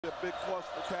A big plus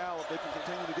for Cal if they can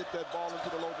continue to get that ball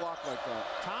into the low block like that.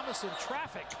 Thomas in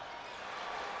traffic.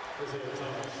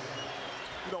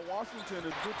 You know, Washington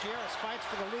is... Gutierrez fights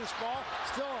for the loose ball.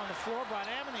 Still on the floor. Brian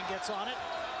Ammoning gets on it.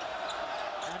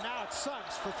 And now it's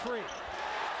Suggs for three.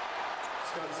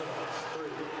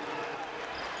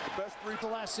 The best three. The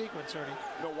last sequence, Ernie.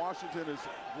 You know, Washington is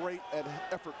great at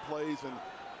effort plays, and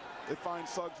they find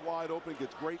Suggs wide open,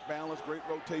 gets great balance, great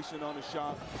rotation on his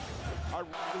shot.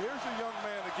 Here's a young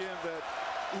man again that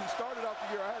he started out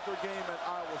the year. I had their game at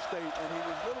Iowa State, and he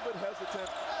was a little bit hesitant.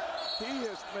 He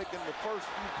is making the first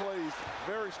few plays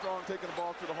very strong, taking the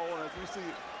ball to the hole. And as we see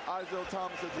Isaiah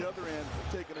Thomas at the other end,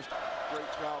 taking a great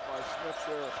job by Smith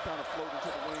there, kind of floating to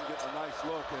the wing, getting a nice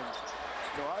look. And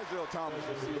you know, Isaiah Thomas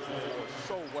has seen the floor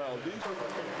so well.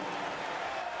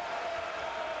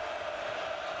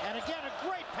 And again, a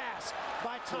great pass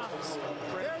by Thomas.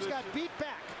 Bears got beat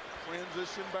back.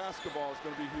 Transition basketball is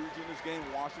going to be huge in this game.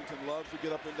 Washington loves to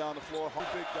get up and down the floor.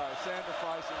 Big guys,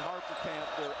 Sacrifice and Harper Camp,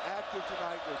 they're active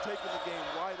tonight. They're taking the game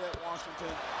right at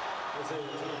Washington.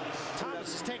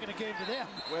 Thomas is taking the game to them.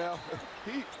 Well,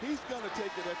 he's going to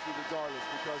take it at you regardless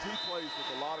because he plays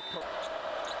with a lot of courage.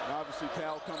 And obviously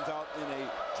Cal comes out in a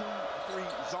 2-3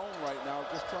 zone right now.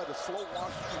 Just try to slow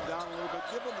Washington down a little bit.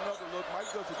 Give him another look.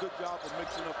 Mike does a good job of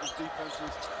mixing up his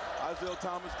defenses. Isaiah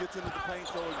Thomas gets into the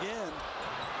paint though again.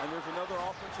 And there's another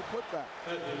offensive putback.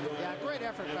 Yeah, great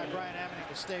effort by Brian Ammoning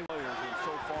to stay. Players, and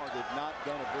so far they've not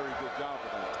done a very good job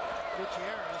of that.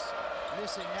 Gutierrez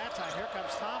missing that time. Here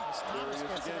comes Thomas. Thomas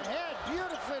gets it ahead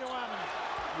beautifully to Ammoning.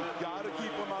 You've got to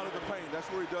keep him out of the paint. That's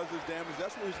where he does his damage.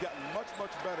 That's where he's gotten much,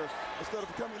 much better. Instead of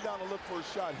coming down to look for a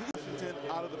shot, he's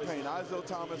out of the paint. Isaiah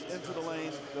Thomas into the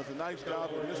lane, does a nice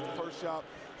job. He missed the first shot,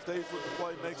 stays with the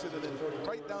play, makes it, and then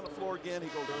right down the floor again. He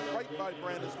goes right by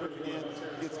Brandon Smith again,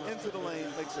 gets into the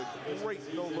lane, makes a great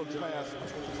no-look pass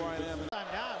to Brian Ammoning. Time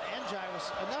down, Njai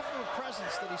was enough of a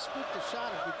presence that he spooked the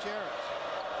shot of Gutierrez.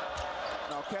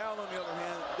 Now, Cal, on the other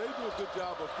hand, they do a good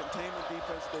job of containment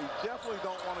defense. They definitely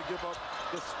don't want to give up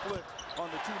the split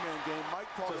on the two-man game. Mike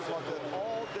talks about that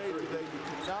all day today. You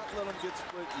cannot let him get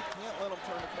split. You can't let him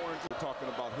turn the corner. We're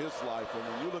talking about his life, and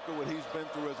when you look at what he's been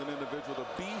through as an individual, to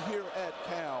be here at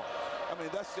Cal, I mean,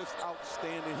 that's just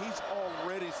outstanding. He's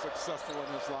already successful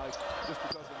in his life just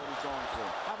because of what he's gone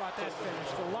through. How about that finish?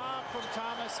 The lob from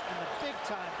Thomas and the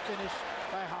big-time finish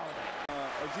by Holiday.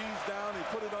 Aziz down, he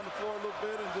put it on the floor a little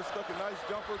bit and just stuck a nice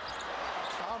jumper.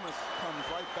 Thomas comes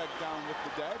right back down with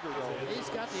the dagger, though. He's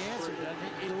got the answer.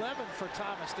 11 for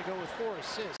Thomas to go with 4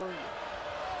 assists.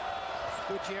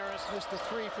 Gutierrez missed a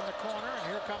 3 from the corner, and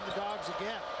here come the Dogs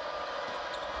again.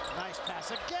 Nice pass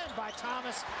again by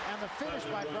Thomas, and the finish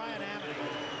by Brian Ammoning.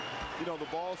 You know, the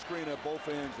ball screen at both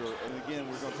ends, and again,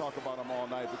 we're going to talk about him all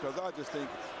night because I just think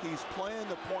he's playing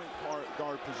the point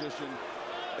guard position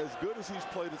as good as he's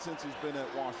played it since he's been at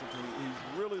Washington.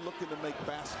 He's really looking to make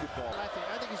basketball. I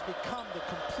think he's become the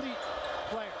complete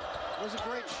player. Was a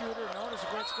great shooter, known as a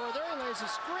great scorer. There he lays a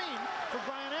screen for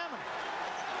Brian Ammoning.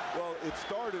 Well, it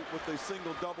started with a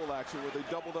single-double action where they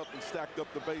doubled up and stacked up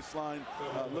the baseline,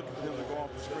 looking for him to go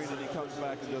off the screen, and he comes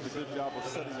back and does a good job of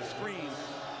setting the screen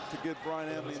to get Brian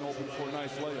Ammoning open for a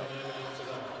nice layup.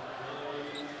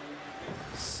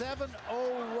 7-0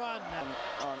 run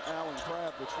on Allen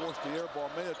Crabbe, which forced the air ball.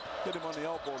 May have hit him on the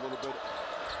elbow a little bit.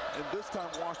 And this time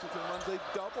Washington runs a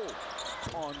double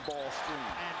on ball screen.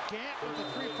 And Gant with the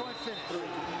three-point finish.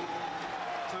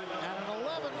 And an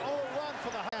 11-0 run for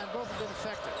the hand. Both have been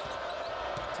effective.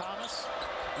 Thomas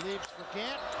leaves for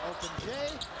Gant. Open J.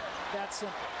 That's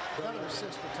simple. Another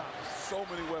assist for Thomas. So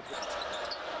many weapons.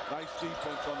 Nice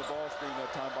defense on the ball screen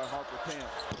that time by Harper Camp.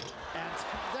 And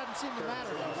it doesn't seem to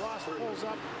matter though. Ross pulls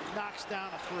up, knocks down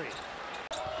a 3.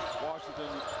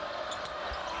 Washington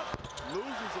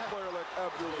loses a player like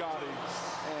Abdul Ghani,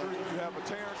 and you have a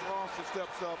Terrence Ross that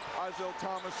steps up. Isaiah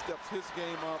Thomas steps his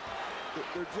game up.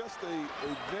 They're just a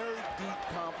very deep,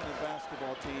 confident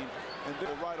basketball team. And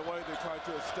then right away they try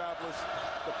to establish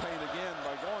the paint again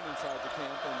by going inside the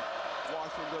camp. And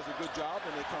Washington does a good job,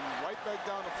 and they come right back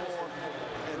down the floor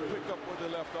and pick up where they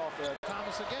left off at.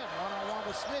 Thomas again, one-on-one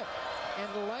with Smith.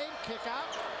 In the lane, kick out,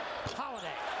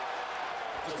 Holiday.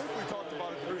 I think we talked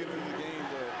about it at the beginning of the game,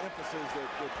 the emphasis that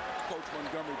Coach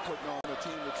Montgomery putting on a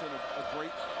team that's in a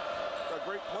great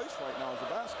place right now as a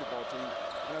basketball team,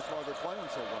 and that's why they're playing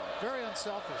so well. Very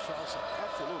unselfish also.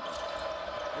 Absolutely.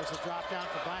 There's a drop down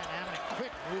for Brian Ammoning.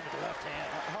 Quick move with the left hand.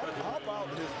 How about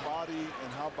his body and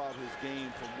how about his game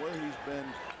from where he's been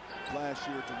last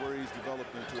year to where he's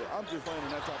developed into it? I'm just playing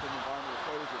in that type of environment where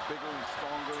players are bigger and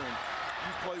stronger, and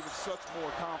you play with such more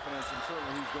confidence, and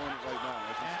certainly he's doing it right now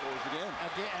as he scores again.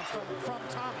 And from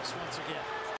Thomas once again.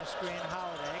 Screen,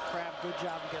 Holiday. Crab, good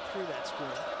job to get through that screen.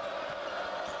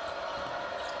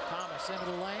 Thomas into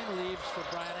the lane, leaves for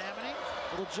Brian Amity.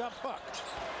 Little jump hook.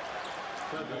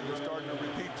 You're starting to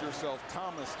repeat yourself.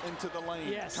 Thomas into the lane.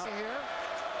 Yes. Here,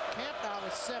 Camp now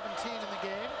with 17 in the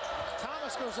game.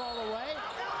 Thomas goes all the way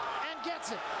and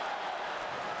gets it.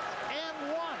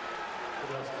 And one.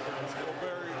 Well,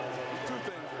 Barry, two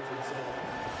things.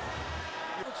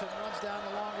 Richardson runs down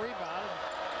the long rebound.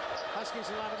 And Huskies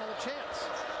will have another chance.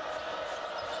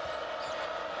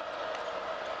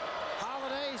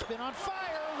 Holiday's been on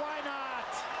fire. Why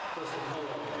not?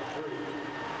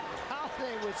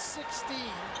 Holiday with 16.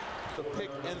 The pick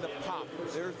and the pop.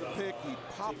 There's the pick. He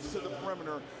pops to the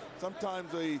perimeter.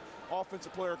 Sometimes a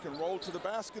offensive player can roll to the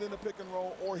basket in the pick and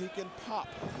roll, or he can pop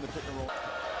in the pick and roll.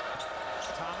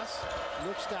 Thomas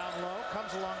looks down low,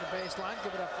 comes along the baseline,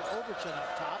 give it up for Overton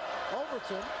up top.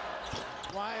 Overton,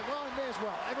 why? Well, he may as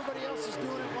well. Everybody else is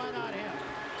doing it. Why not him?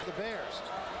 The Bears.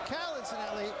 Cal,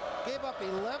 incidentally, gave up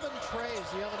 11 trays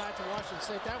the other night to Washington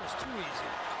State. That was too easy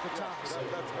for Thomas.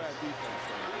 That's bad defense.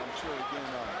 I'm sure again,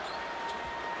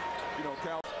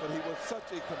 Cal, but he was such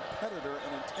a competitor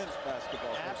and intense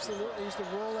basketball player. Absolutely. He used to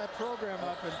roll that program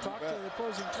up and talk to the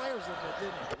opposing players a bit,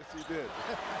 didn't he? Yes, he did.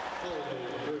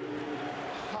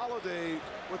 Holiday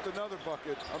with another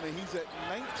bucket. I mean, he's at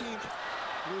 19.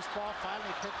 Loose ball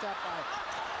finally picked up by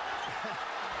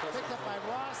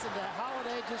Ross, and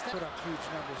Holiday just put up huge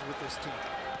numbers with this team.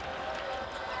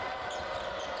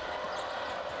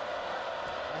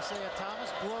 Isaiah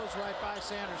Thomas blows right by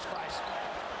Sanders Friesen.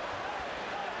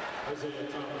 I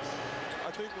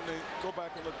think when they go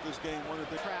back and look at this game, one of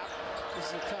the trap. This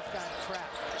is a tough guy to trap.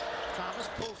 Thomas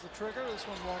pulls the trigger. This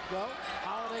one won't go.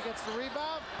 Holiday gets the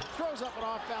rebound, throws up an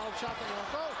off-balance shot that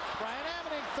won't go. Brian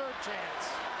Amity, third chance.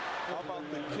 How about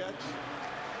the catch?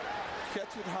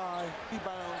 Catch it high. He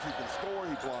bounds. He can score.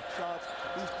 He blocks shots.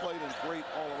 He's played a great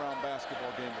all-around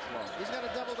basketball game as well. He's got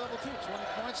a double-double too. 20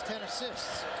 points, 10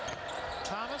 assists.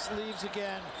 Thomas leaves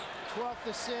again. 12th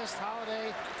assist.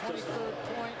 Holiday, 23rd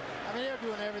point. I mean, they're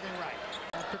doing everything right,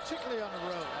 and particularly on the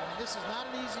road. I mean, this is not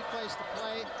an easy place to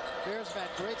play. Bears have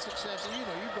had great success, and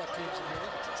you've got teams in here.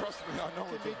 Trust me, I know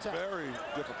it's a very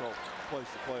difficult place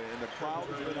to play, and the crowd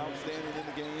has been outstanding in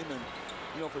the game, and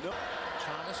for them.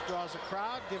 Thomas draws a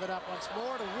crowd, give it up once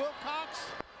more to Wilcox,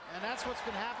 and that's what's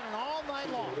been happening all night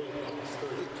long.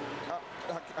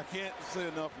 I can't say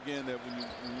enough again that when you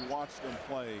watch them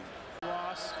play.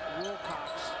 Ross,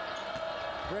 Wilcox,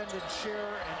 Brendan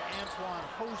Shearer, and Antoine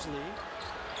Hosley.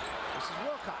 This is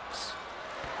Wilcox.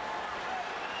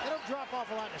 They don't drop off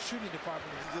a lot in the shooting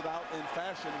department. He's it out in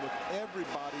fashion with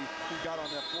everybody who got on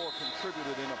that floor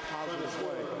contributed in a positive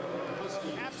way.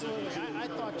 Absolutely. I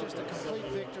thought just a complete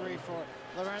victory for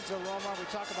Lorenzo Roma. We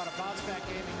talk about a bounce-back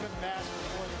game. He couldn't ask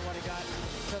for more than what he got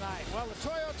tonight. Well, the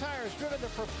Toyo Tires driven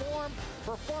the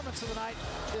performance of the night.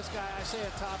 This guy, Isaiah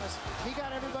Thomas, he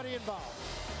got everybody involved.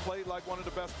 Played like one of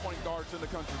the best point guards in the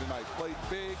country tonight. Played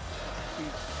big. He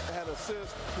had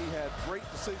assists. He had great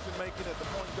decision-making at the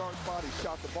point guard spot. He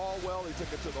shot the ball well. He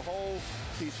took it to the hole.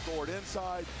 He scored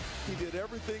inside. He did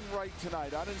everything right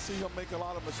tonight. I didn't see him make a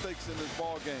lot of mistakes in this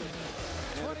ball game.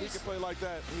 And if he can play like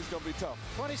that, he's going to be tough.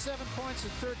 27 points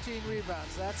and 13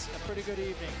 rebounds. That's a pretty good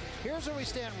evening. Here's where we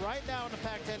stand right now in the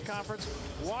Pac-10 Conference.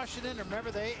 Washington,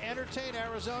 remember, they entertain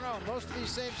Arizona on most of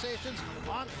these same stations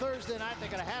on Thursday night. They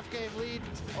got a half-game lead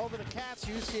over the Cats.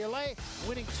 UCLA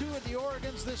winning 2 of the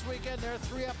Oregons this weekend. They're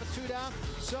 3 up and 2 down.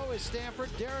 So is Stanford.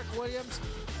 Derek Williams,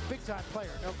 big-time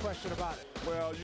player, no question about it. Well,